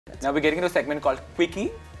Now we're getting into a segment called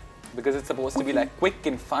Quickie, because it's supposed to be like quick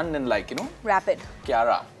and fun and like, you know, rapid.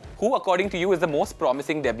 Kiara, who according to you is the most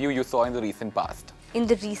promising debut you saw in the recent past? In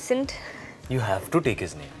the recent? You have to take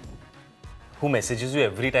his name. Who messages you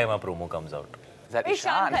every time our promo comes out? Is that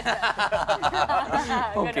Ishan?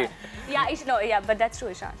 Okay. Yeah, but that's true,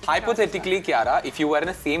 Ishan. Hypothetically, Kiara, if you were in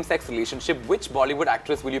a same-sex relationship, which Bollywood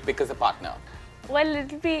actress will you pick as a partner? Well,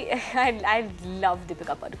 it'll be... I love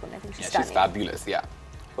Deepika Padukone. I think she's stunning. She's fabulous, yeah.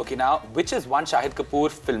 Okay, now, which is one Shahid Kapoor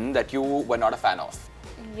film that you were not a fan of?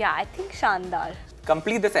 Yeah, I think Shandar.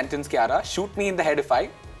 Complete the sentence, Kiara. Shoot me in the head if I...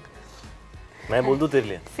 मैं बोल दूँ तेरे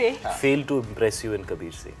लिए? Say. Fail to impress you in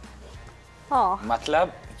Kabir से. Oh.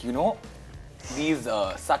 Matlab, you know, these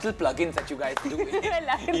subtle plugins that you guys do.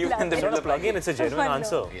 Even in the middle of plug-in, it's a genuine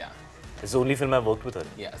answer. Yeah. It's the only film I've worked with her.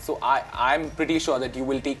 Yeah, so I'm pretty sure that you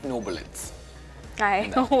will take no bullets.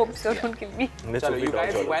 I hope so. Don't kill me. Chalo, you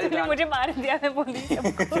guys, well done. मुझे मार दिया मैं बोली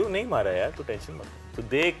सबको. क्यों नहीं मारा यार? तू टेंशन मत. तू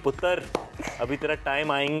देख पुत्र, अभी तेरा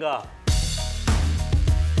टाइम आएगा.